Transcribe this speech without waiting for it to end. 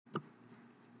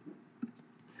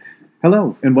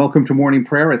Hello, and welcome to morning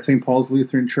prayer at St. Paul's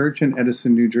Lutheran Church in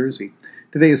Edison, New Jersey.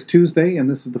 Today is Tuesday, and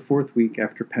this is the fourth week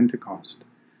after Pentecost.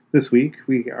 This week,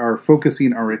 we are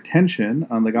focusing our attention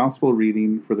on the gospel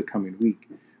reading for the coming week.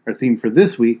 Our theme for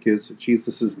this week is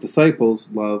Jesus' disciples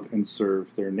love and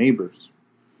serve their neighbors.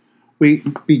 We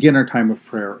begin our time of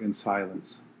prayer in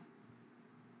silence.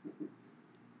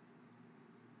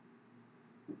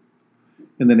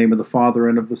 In the name of the Father,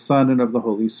 and of the Son, and of the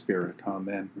Holy Spirit.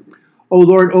 Amen. O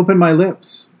Lord, open my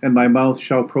lips, and my mouth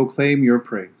shall proclaim your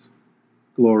praise.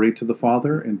 Glory to the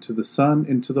Father, and to the Son,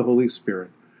 and to the Holy Spirit,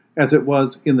 as it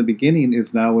was in the beginning,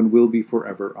 is now, and will be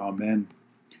forever. Amen.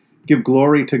 Give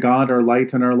glory to God, our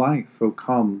light and our life. O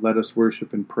come, let us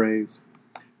worship and praise.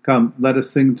 Come, let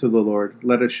us sing to the Lord.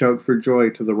 Let us shout for joy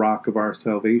to the rock of our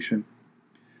salvation.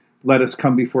 Let us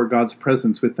come before God's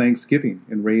presence with thanksgiving,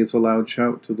 and raise a loud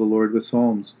shout to the Lord with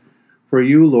psalms. For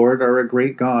you, Lord, are a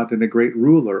great God and a great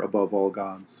ruler above all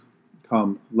gods.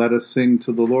 Come, let us sing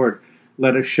to the Lord.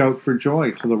 Let us shout for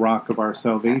joy to the rock of our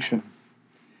salvation.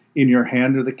 In your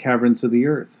hand are the caverns of the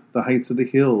earth. The heights of the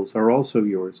hills are also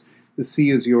yours. The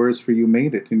sea is yours, for you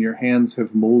made it, and your hands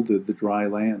have molded the dry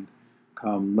land.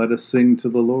 Come, let us sing to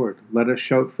the Lord. Let us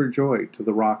shout for joy to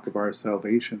the rock of our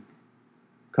salvation.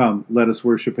 Come, let us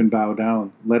worship and bow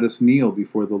down. Let us kneel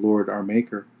before the Lord our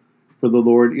Maker. For the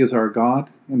Lord is our God,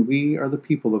 and we are the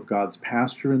people of God's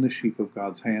pasture and the sheep of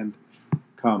God's hand.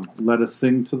 Come, let us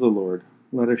sing to the Lord.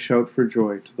 Let us shout for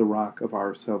joy to the rock of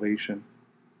our salvation.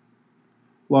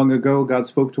 Long ago, God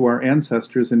spoke to our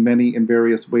ancestors in many and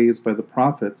various ways by the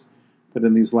prophets, but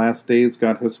in these last days,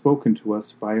 God has spoken to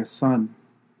us by a Son.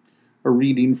 A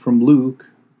reading from Luke,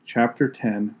 chapter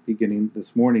 10, beginning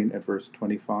this morning at verse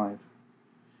 25.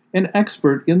 An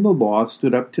expert in the law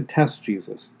stood up to test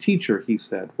Jesus. Teacher, he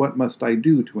said, what must I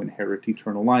do to inherit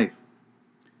eternal life?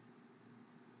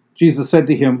 Jesus said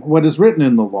to him, What is written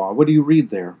in the law? What do you read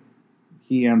there?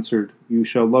 He answered, You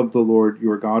shall love the Lord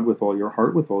your God with all your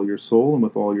heart, with all your soul, and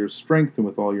with all your strength, and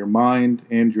with all your mind,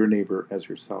 and your neighbor as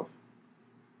yourself.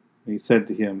 And he said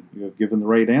to him, You have given the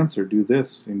right answer. Do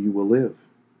this, and you will live.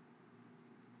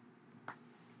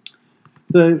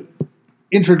 The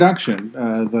introduction,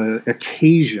 the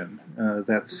occasion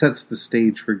that sets the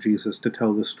stage for Jesus to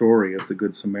tell the story of the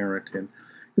Good Samaritan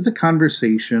is a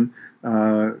conversation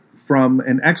from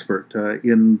an expert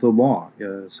in the law,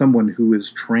 someone who is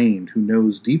trained, who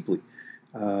knows deeply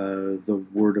the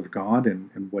Word of God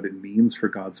and what it means for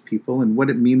God's people and what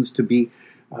it means to be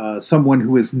someone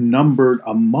who is numbered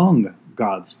among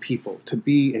God's people, to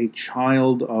be a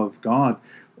child of God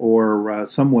or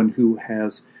someone who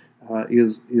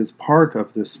is part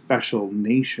of this special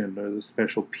nation or the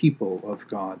special people of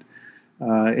God.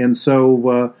 And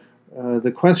so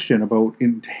the question about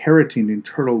inheriting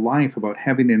eternal life, about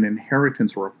having an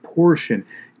inheritance or a portion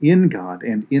in God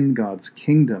and in God's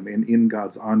kingdom and in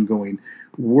God's ongoing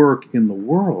work in the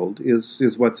world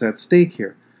is what's at stake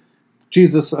here.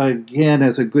 Jesus, again,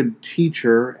 as a good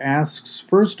teacher, asks,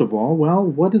 first of all, well,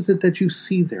 what is it that you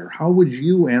see there? How would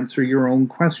you answer your own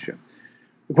question?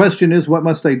 The question is, what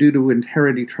must I do to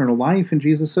inherit eternal life? And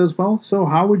Jesus says, well, so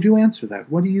how would you answer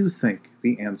that? What do you think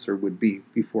the answer would be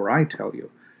before I tell you?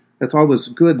 That's always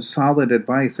good, solid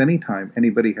advice anytime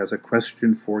anybody has a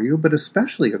question for you, but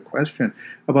especially a question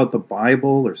about the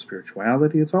Bible or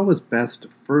spirituality. It's always best to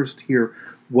first hear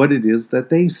what it is that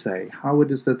they say, how it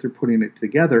is that they're putting it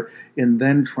together, and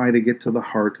then try to get to the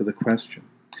heart of the question.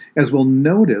 As we'll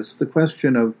notice, the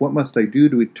question of what must I do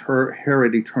to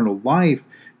inherit eternal life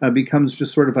becomes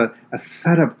just sort of a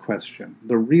setup question.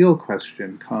 The real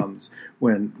question comes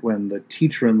when the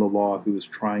teacher in the law who's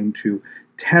trying to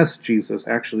test Jesus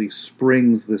actually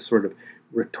springs this sort of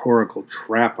rhetorical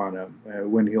trap on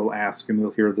him when he'll ask, and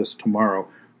we'll hear this tomorrow,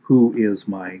 who is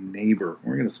my neighbor?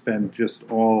 We're going to spend just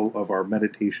all of our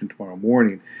meditation tomorrow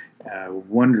morning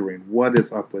wondering what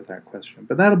is up with that question.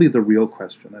 But that'll be the real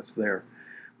question that's there.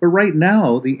 But right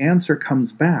now, the answer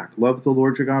comes back. Love the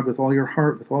Lord your God with all your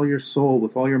heart, with all your soul,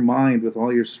 with all your mind, with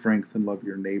all your strength, and love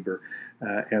your neighbor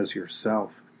as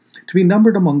yourself. To be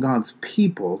numbered among God's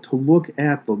people, to look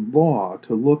at the law,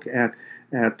 to look at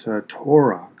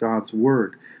Torah, God's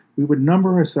word, we would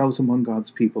number ourselves among God's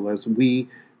people as we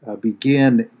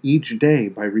begin each day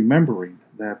by remembering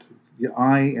that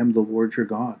I am the Lord your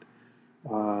God.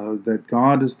 That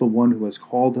God is the one who has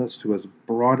called us, who has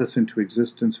brought us into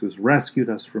existence, who has rescued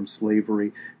us from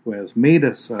slavery, who has made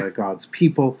us God's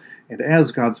people, And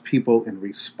as God's people, in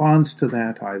response to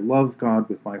that, I love God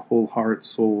with my whole heart,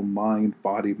 soul, mind,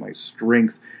 body, my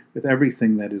strength, with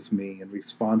everything that is me, in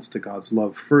response to God's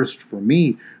love first for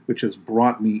me, which has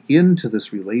brought me into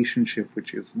this relationship,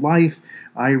 which is life.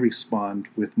 I respond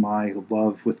with my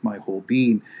love, with my whole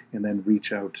being, and then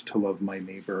reach out to love my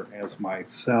neighbor as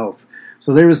myself.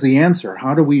 So there is the answer.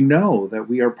 How do we know that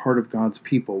we are part of God's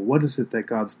people? What is it that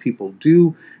God's people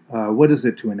do? What is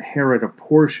it to inherit a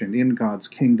portion in God's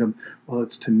kingdom? Well,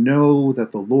 it's to know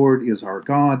that the Lord is our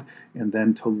God, and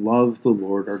then to love the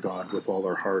Lord our God with all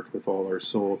our heart, with all our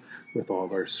soul, with all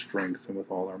our strength, and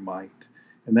with all our might.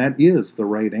 And that is the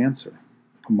right answer.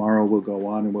 Tomorrow we'll go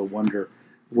on and we'll wonder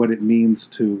what it means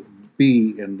to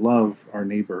be and love our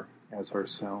neighbor as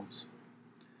ourselves.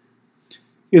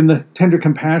 In the tender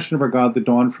compassion of our God, the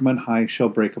dawn from on high shall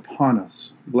break upon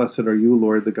us. Blessed are you,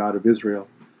 Lord, the God of Israel.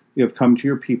 You have come to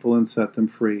your people and set them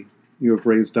free. You have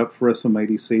raised up for us a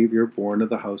mighty Savior, born of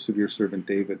the house of your servant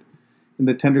David. In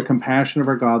the tender compassion of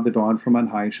our God, the dawn from on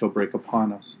high shall break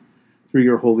upon us. Through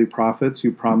your holy prophets,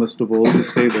 you promised of old to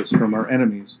save us from our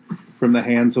enemies, from the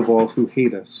hands of all who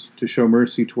hate us, to show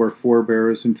mercy to our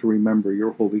forebears and to remember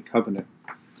your holy covenant.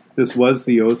 This was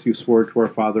the oath you swore to our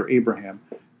father Abraham,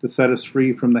 to set us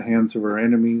free from the hands of our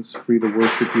enemies, free to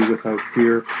worship you without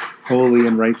fear, holy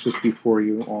and righteous before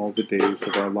you all the days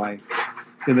of our life.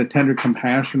 In the tender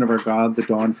compassion of our God, the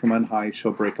dawn from on high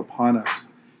shall break upon us.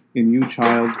 In you,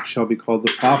 child, shall be called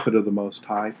the prophet of the Most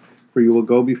High, for you will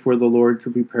go before the Lord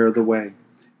to prepare the way,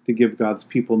 to give God's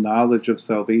people knowledge of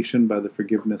salvation by the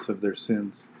forgiveness of their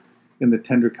sins. In the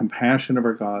tender compassion of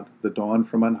our God, the dawn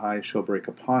from on high shall break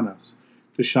upon us,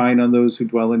 to shine on those who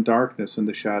dwell in darkness and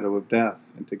the shadow of death,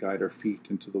 and to guide our feet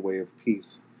into the way of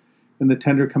peace. In the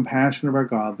tender compassion of our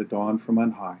God, the dawn from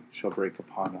on high shall break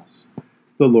upon us.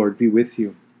 The Lord be with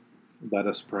you. Let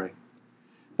us pray.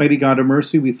 Mighty God of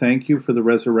mercy, we thank you for the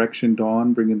resurrection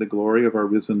dawn, bringing the glory of our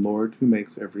risen Lord, who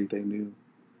makes every day new.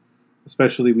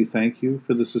 Especially we thank you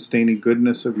for the sustaining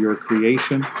goodness of your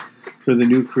creation, for the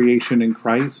new creation in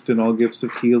Christ, and all gifts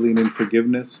of healing and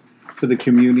forgiveness, for the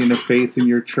communion of faith in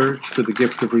your church, for the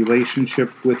gift of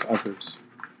relationship with others.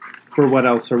 For what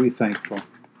else are we thankful?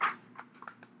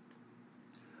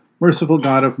 Merciful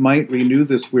God of might, renew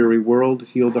this weary world,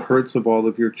 heal the hurts of all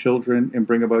of your children, and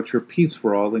bring about your peace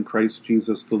for all in Christ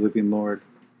Jesus, the living Lord.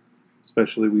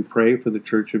 Especially we pray for the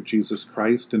Church of Jesus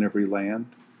Christ in every land,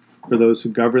 for those who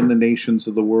govern the nations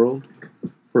of the world,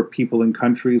 for people in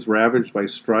countries ravaged by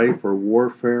strife or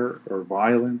warfare or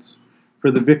violence,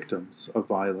 for the victims of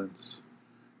violence,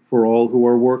 for all who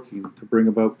are working to bring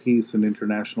about peace and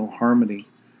international harmony,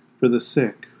 for the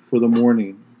sick, for the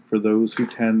mourning, for those who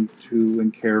tend to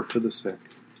and care for the sick,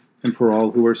 and for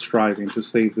all who are striving to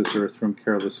save this earth from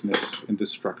carelessness and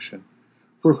destruction.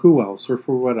 For who else or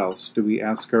for what else do we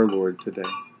ask our Lord today?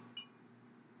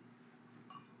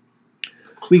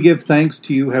 We give thanks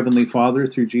to you, Heavenly Father,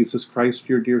 through Jesus Christ,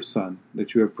 your dear Son,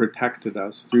 that you have protected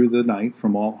us through the night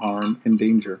from all harm and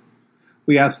danger.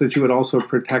 We ask that you would also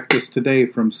protect us today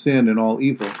from sin and all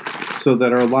evil, so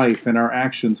that our life and our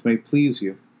actions may please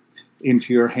you.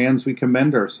 Into your hands we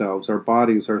commend ourselves, our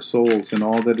bodies, our souls, and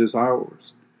all that is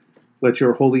ours. Let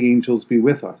your holy angels be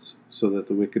with us, so that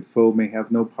the wicked foe may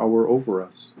have no power over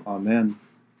us. Amen.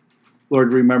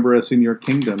 Lord, remember us in your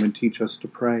kingdom and teach us to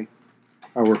pray.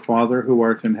 Our Father, who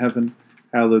art in heaven,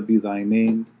 hallowed be thy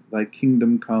name. Thy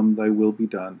kingdom come, thy will be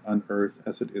done, on earth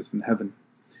as it is in heaven.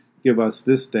 Give us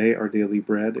this day our daily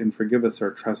bread, and forgive us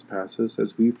our trespasses,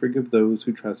 as we forgive those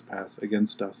who trespass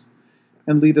against us.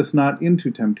 And lead us not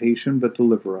into temptation, but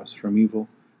deliver us from evil.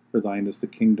 For thine is the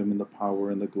kingdom and the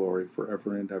power and the glory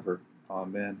forever and ever.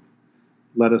 Amen.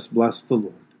 Let us bless the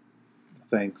Lord.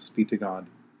 Thanks be to God.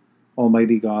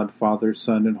 Almighty God, Father,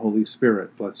 Son, and Holy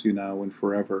Spirit, bless you now and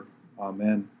forever.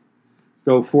 Amen.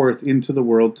 Go forth into the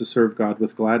world to serve God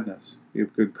with gladness. Be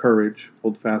of good courage.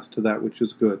 Hold fast to that which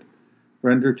is good.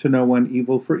 Render to no one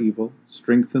evil for evil.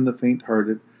 Strengthen the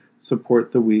faint-hearted.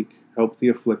 Support the weak. Help the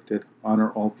afflicted.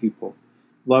 Honor all people.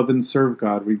 Love and serve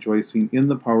God, rejoicing in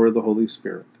the power of the Holy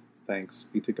Spirit. Thanks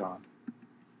be to God.